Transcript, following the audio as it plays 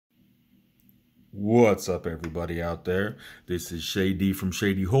What's up, everybody out there? This is Shady from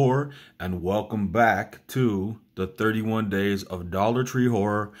Shady Horror, and welcome back to the 31 Days of Dollar Tree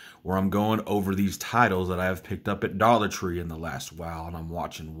Horror, where I'm going over these titles that I have picked up at Dollar Tree in the last while, and I'm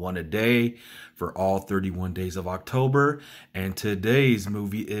watching one a day for all 31 days of October, and today's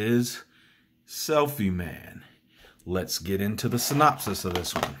movie is Selfie Man. Let's get into the synopsis of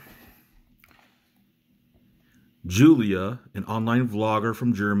this one. Julia, an online vlogger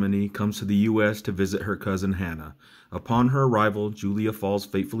from Germany, comes to the U.S. to visit her cousin Hannah. Upon her arrival, Julia falls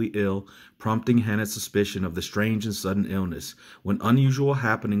fatally ill, prompting Hannah's suspicion of the strange and sudden illness. When unusual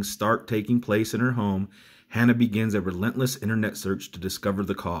happenings start taking place in her home, Hannah begins a relentless internet search to discover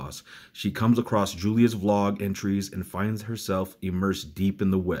the cause. She comes across Julia's vlog entries and finds herself immersed deep in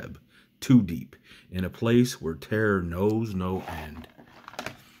the web. Too deep, in a place where terror knows no end.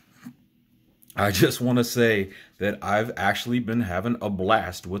 I just want to say that I've actually been having a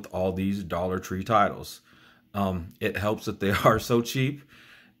blast with all these Dollar Tree titles. It helps that they are so cheap,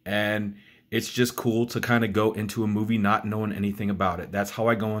 and it's just cool to kind of go into a movie not knowing anything about it. That's how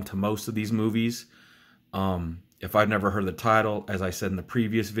I go into most of these movies. If I've never heard the title, as I said in the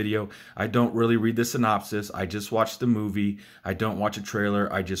previous video, I don't really read the synopsis. I just watch the movie. I don't watch a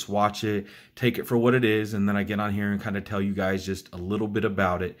trailer. I just watch it, take it for what it is, and then I get on here and kind of tell you guys just a little bit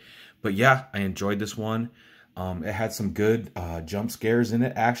about it. But yeah, I enjoyed this one. It had some good jump scares in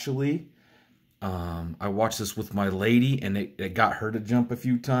it, actually. I watched this with my lady, and it got her to jump a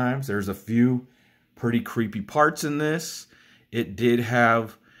few times. There's a few pretty creepy parts in this. It did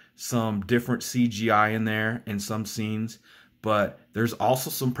have some different CGI in there in some scenes, but there's also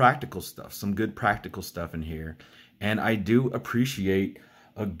some practical stuff, some good practical stuff in here. And I do appreciate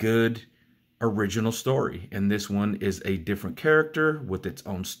a good original story, and this one is a different character with its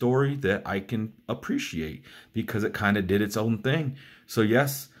own story that I can appreciate because it kind of did its own thing. So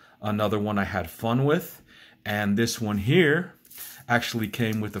yes, another one I had fun with, and this one here actually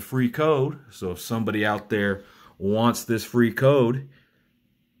came with a free code. So if somebody out there wants this free code,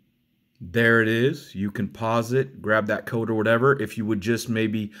 there it is. You can pause it, grab that code or whatever. If you would just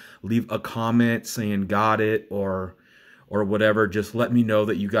maybe leave a comment saying got it or whatever, just let me know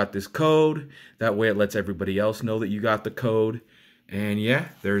that you got this code. That way it lets everybody else know that you got the code. And yeah,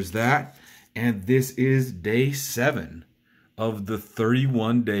 there's that. And this is day 7 of the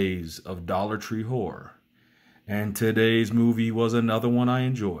 31 days of Dollar Tree Horror. And today's movie was another one I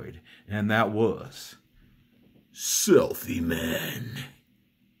enjoyed, and that was Selfie Man.